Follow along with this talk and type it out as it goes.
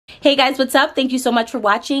Hey guys, what's up? Thank you so much for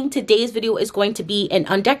watching. Today's video is going to be an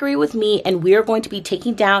undecorate with me, and we are going to be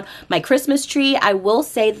taking down my Christmas tree. I will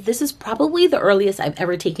say that this is probably the earliest I've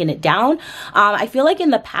ever taken it down. I feel like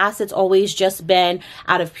in the past it's always just been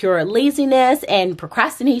out of pure laziness and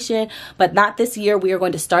procrastination, but not this year. We are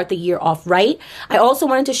going to start the year off right. I also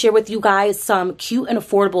wanted to share with you guys some cute and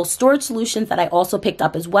affordable storage solutions that I also picked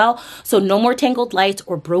up as well. So no more tangled lights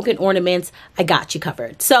or broken ornaments. I got you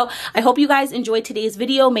covered. So I hope you guys enjoyed today's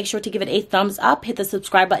video. Make sure to give it a thumbs up, hit the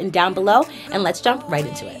subscribe button down below, and let's jump right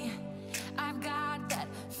into it.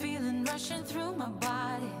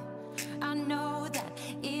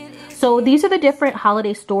 So these are the different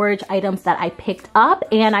holiday storage items that I picked up,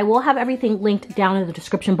 and I will have everything linked down in the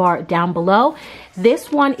description bar down below.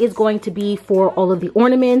 This one is going to be for all of the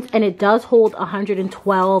ornaments, and it does hold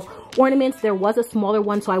 112 ornaments. There was a smaller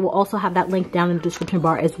one, so I will also have that link down in the description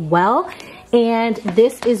bar as well. And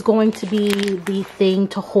this is going to be the thing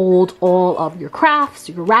to hold all of your crafts,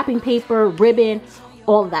 your wrapping paper, ribbon,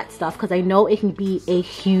 all of that stuff, because I know it can be a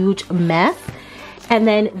huge mess. And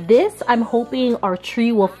then this, I'm hoping our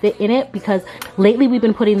tree will fit in it, because lately we've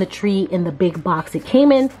been putting the tree in the big box it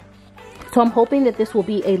came in. So I'm hoping that this will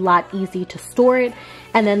be a lot easy to store it.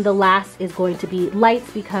 And then the last is going to be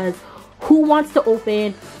lights, because who wants to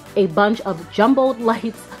open a bunch of jumboed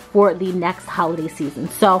lights for the next holiday season?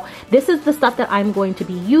 So this is the stuff that I'm going to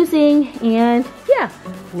be using, and yeah,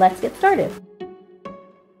 let's get started.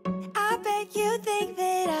 I bet you think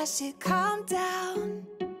that I should calm down,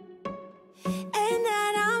 and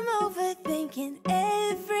that I'm overthinking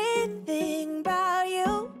everything about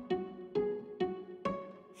you,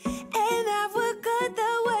 and that we're good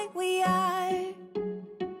the way we are.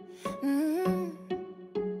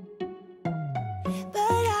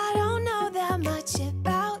 But I don't know that much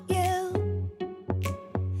about you,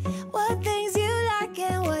 what things you like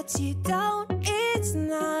and what you don't. It's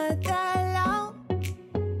not that long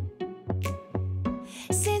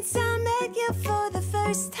since I met you for the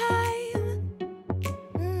first time.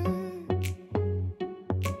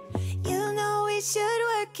 You know we should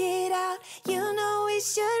work it out. You know we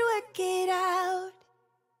should work it out.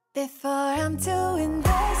 Before I'm too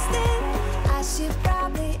invested, I should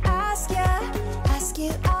probably ask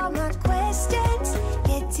you all my questions,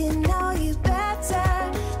 get to know you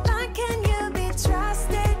better. Like, can you be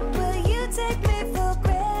trusted? Will you take me for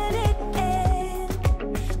granted? And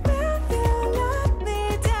will you let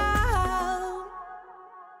me down?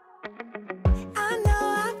 I know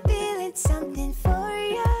I'm feeling something for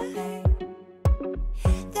you.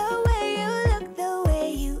 The way you look, the way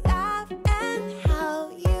you act, and how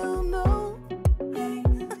you move.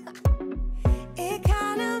 It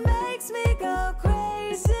kinda makes me go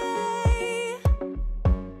crazy.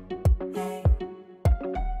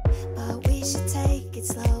 But we should take it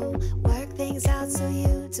slow, work things out so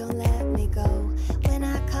you don't let me go when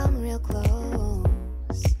I come real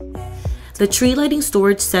close. The tree lighting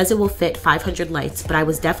storage says it will fit 500 lights, but I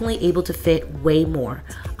was definitely able to fit way more.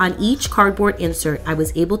 On each cardboard insert, I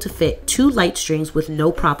was able to fit 2 light strings with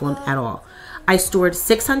no problem at all. I stored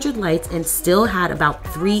 600 lights and still had about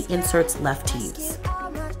 3 inserts left to use.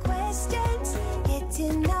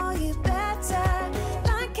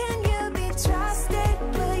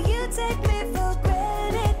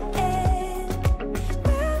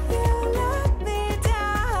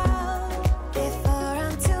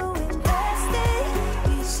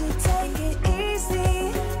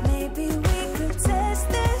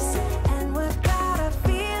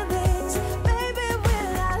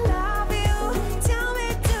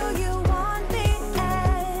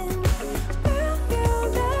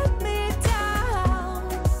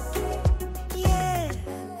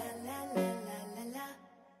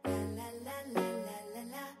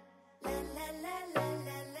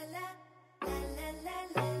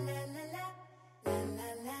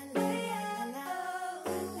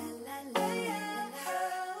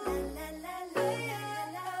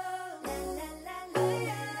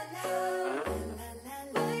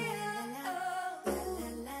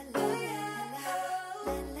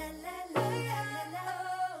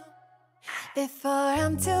 Before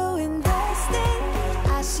I'm too invested,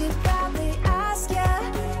 I should probably ask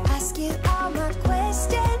you all my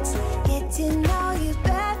questions, get to know you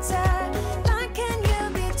better. Like, can you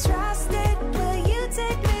be trusted? Will you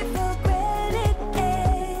take me for granted?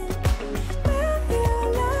 And will you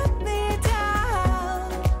let me down?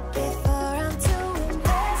 Before I'm too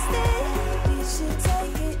invested, you should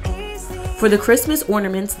take it easy. For the Christmas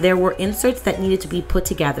ornaments, there were inserts that needed to be put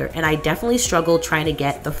together, and I definitely struggled trying to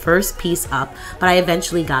get the first piece up, but I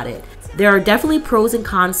eventually got it. There are definitely pros and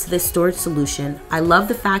cons to this storage solution. I love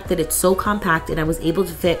the fact that it's so compact and I was able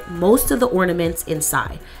to fit most of the ornaments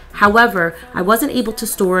inside. However, I wasn't able to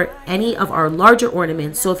store any of our larger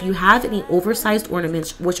ornaments, so if you have any oversized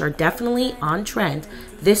ornaments, which are definitely on trend,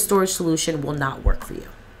 this storage solution will not work for you.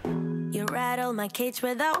 You rattled my cage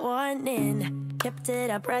without warning, kept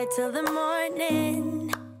it up right till the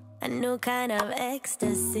morning, a new kind of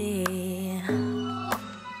ecstasy.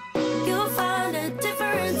 You found a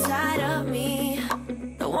different side of me,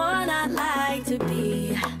 the one I'd like to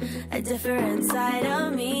be, a different side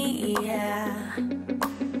of me, yeah.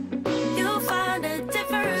 You found a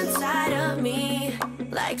different side of me,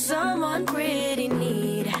 like someone pretty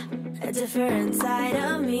neat, a different side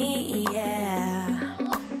of me, yeah.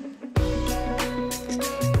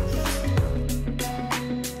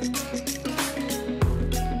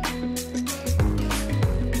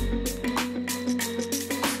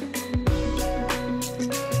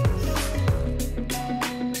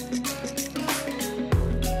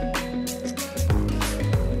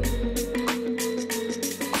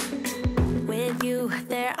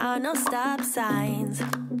 No stop signs,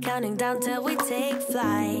 counting down till we take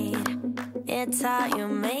flight. It's how you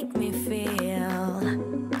make me feel.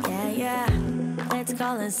 Yeah, yeah. Let's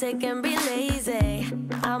call in sick and be lazy.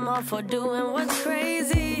 I'm all for doing what's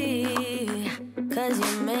crazy, 'cause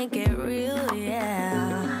you make it real,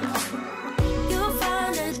 yeah. You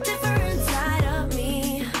found a different side of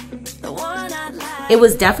me, the one I like. It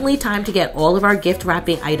was definitely time to get all of our gift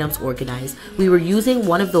wrapping items organized. We were using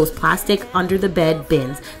one of those plastic under the bed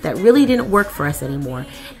bins that really didn't work for us anymore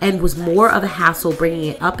and was more of a hassle bringing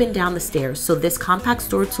it up and down the stairs, so this compact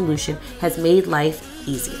storage solution has made life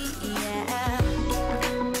easier.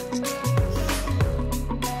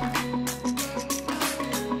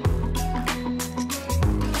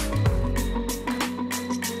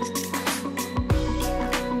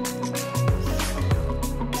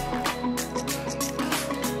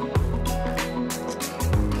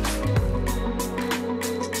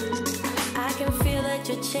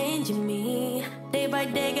 Changing me day by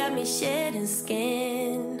day, got me shedding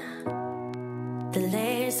skin. The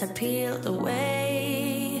layers are peeled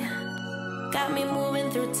away, got me moving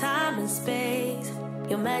through time and space.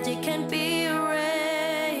 Your magic can't be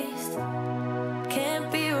erased, can't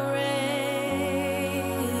be erased.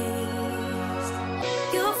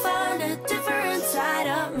 You found a different side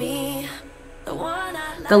of me, the one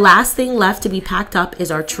I like. The last thing left to be packed up is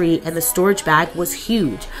our tree, and the storage bag was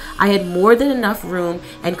huge. I had more than enough room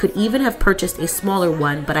and could even have purchased a smaller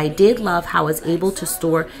one, but I did love how I was able to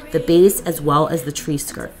store the base as well as the tree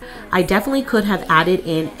skirt. I definitely could have added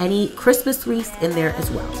in any Christmas wreaths in there as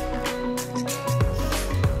well.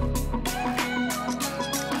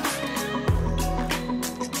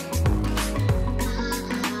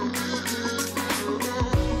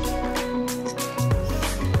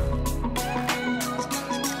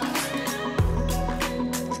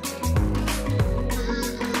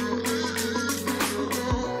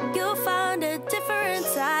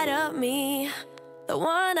 The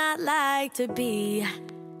one I'd like to be,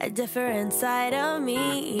 a different side of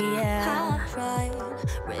me, yeah. I've tried,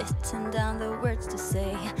 written down the words to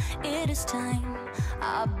say, it is time.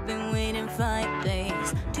 I've been waiting 5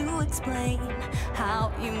 days to explain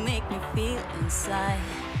how you make me feel inside.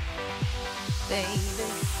 Baby,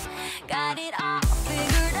 got it all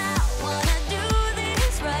figured out, wanna do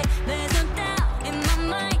this right. There's no doubt in my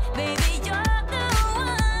mind, baby, you're the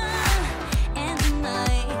one. And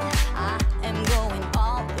tonight, I am going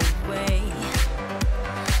all the way.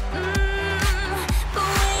 The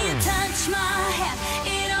way you touch my hand,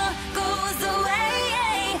 it all goes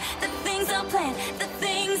away. The things I planned, the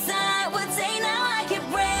things I would say, now I keep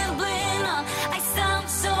rambling on. I sound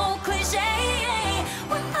so cliche.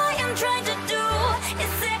 What I am trying to do is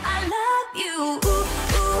say I love you. Ooh,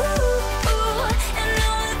 ooh, ooh, and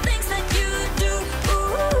all the things that you do.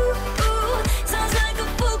 Ooh, ooh, sounds like a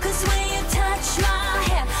fool, 'cause when you touch my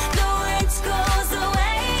hair, the words goes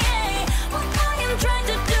away. What I am trying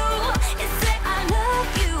to do is say I love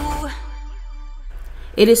you.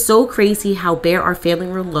 It is so crazy how bare our family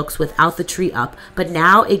room looks without the tree up, but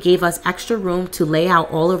now it gave us extra room to lay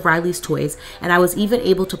out all of Riley's toys, and I was even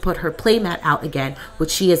able to put her playmat out again,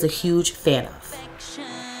 which she is a huge fan of.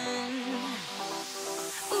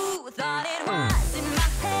 Ooh, thought it was in my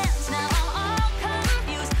pants, now I'm all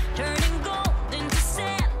confused, turning gold into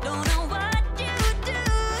sand, don't know what you do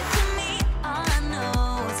to me. All I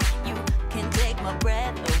know is you can take my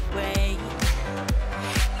breath away.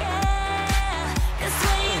 Yeah, 'cause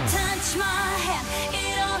when you touch my hand,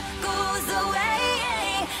 it all goes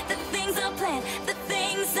away. The things I planned, the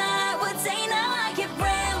things I would say, now I keep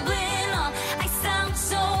rambling on. I sound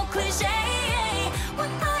so cliche.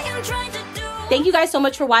 Thank you guys so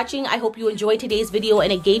much for watching. I hope you enjoyed today's video and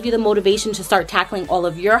it gave you the motivation to start tackling all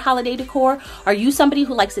of your holiday decor. Are you somebody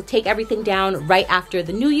who likes to take everything down right after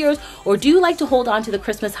the New Year's, or do you like to hold on to the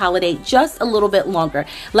Christmas holiday just a little bit longer?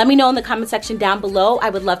 Let me know in the comment section down below. I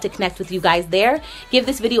would love to connect with you guys there. Give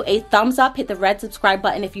this video a thumbs up, hit the red subscribe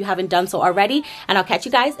button if you haven't done so already, and I'll catch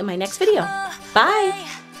you guys in my next video.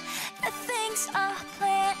 Bye.